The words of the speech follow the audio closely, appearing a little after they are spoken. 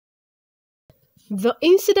The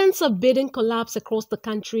incidence of building collapse across the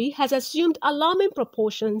country has assumed alarming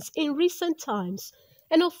proportions in recent times,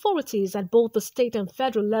 and authorities at both the state and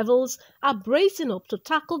federal levels are bracing up to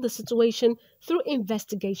tackle the situation through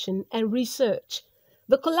investigation and research.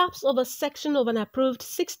 The collapse of a section of an approved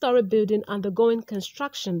 6-story building undergoing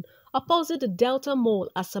construction opposite the Delta Mall,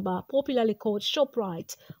 Asaba, popularly called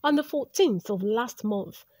ShopRite, on the 14th of last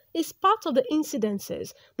month, is part of the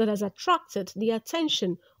incidences that has attracted the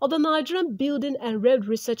attention of the Nigerian Building and Road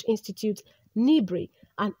Research Institute, NBBRI,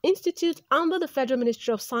 an institute under the Federal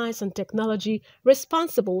Ministry of Science and Technology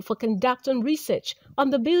responsible for conducting research on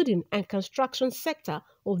the building and construction sector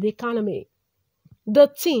of the economy. The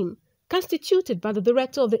team, constituted by the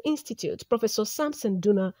director of the institute, Professor Samson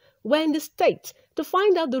Duna, were in the state to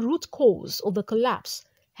find out the root cause of the collapse.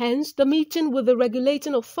 Hence, the meeting with the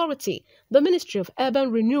regulating authority, the Ministry of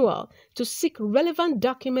Urban Renewal, to seek relevant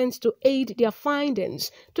documents to aid their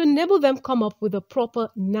findings to enable them come up with a proper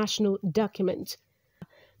national document.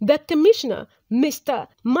 The Commissioner, Mr.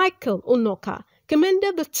 Michael Onoka,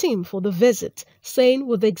 commended the team for the visit, saying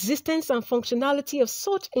with the existence and functionality of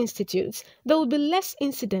such institutes, there will be less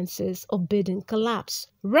incidences of building collapse.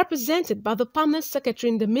 Represented by the Permanent Secretary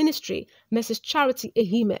in the Ministry, Mrs. Charity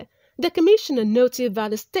Ehime, the Commissioner noted that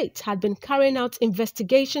the state had been carrying out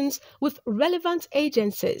investigations with relevant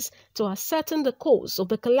agencies to ascertain the cause of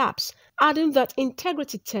the collapse, adding that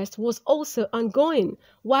integrity test was also ongoing,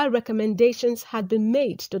 while recommendations had been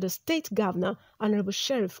made to the state governor, Honorable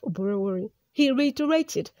Sheriff Oborowori. He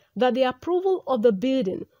reiterated that the approval of the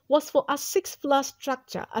building was for a 6-floor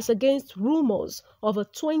structure as against rumors of a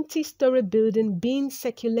 20-story building being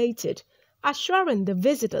circulated, assuring the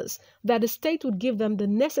visitors that the state would give them the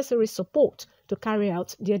necessary support to carry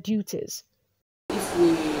out their duties. If we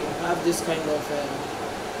have this kind of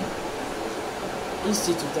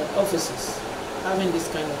institute and offices, having this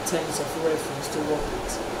kind of terms of reference to work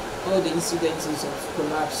with, all the incidences of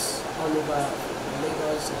collapse all over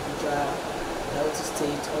Lagos, Abuja, Delta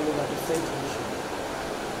State, all over the Federation,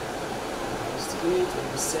 investigate and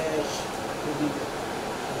research, and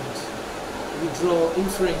we draw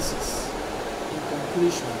inferences in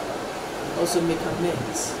conclusion, and also make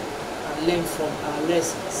amends and learn from our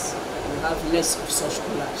lessons. We have less of such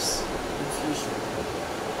collapse in future.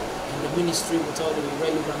 And the ministry, with all the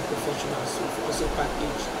relevant professionals, we've also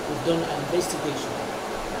packaged, we've done an investigation.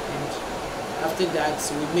 And after that,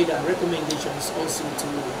 we made our recommendations also to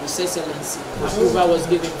His Excellency. Approval was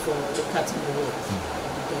given for the cutting away of the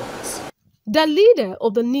dogs. The leader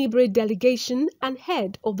of the NBBRI delegation and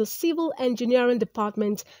head of the Civil Engineering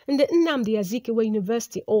Department in the Nnamdi Azikiwe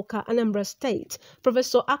University, Awka, Anambra State,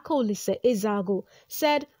 Professor Akolise Ezago,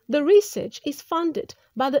 said the research is funded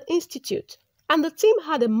by the institute and the team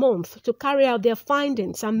had a month to carry out their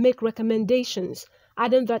findings and make recommendations,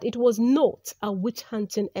 adding that it was not a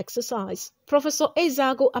witch-hunting exercise. Professor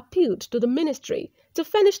Ezago appealed to the ministry to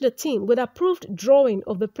furnish the team with approved drawing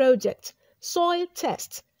of the project, soil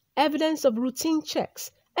tests, evidence of routine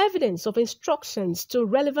checks, evidence of instructions to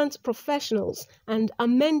relevant professionals, and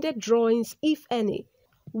amended drawings, if any,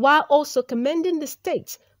 while also commending the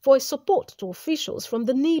state for its support to officials from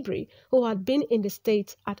the NBBRI who had been in the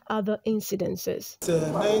state at other incidences.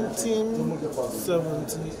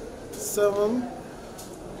 1977,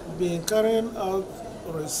 been carrying out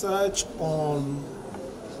research on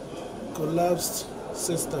collapsed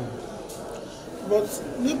system, but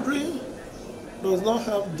NBBRI does not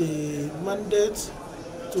have the mandate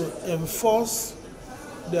to enforce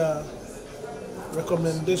their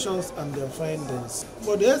recommendations and their findings.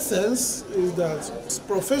 But the essence is that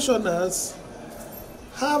professionals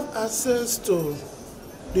have access to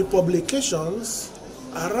the publications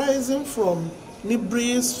arising from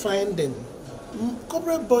NBBRI's finding.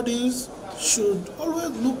 Corporate bodies should always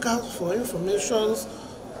look out for information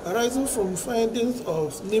arising from findings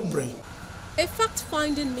of NBBRI. A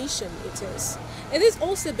fact-finding mission it is. It is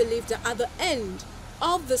also believed that at the end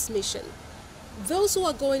of this mission, those who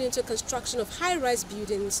are going into construction of high-rise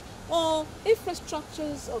buildings or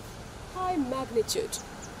infrastructures of high magnitude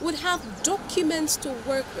would have documents to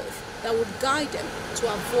work with that would guide them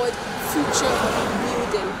to avoid future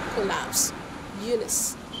building collapse.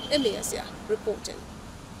 Eunice Emiasia reporting.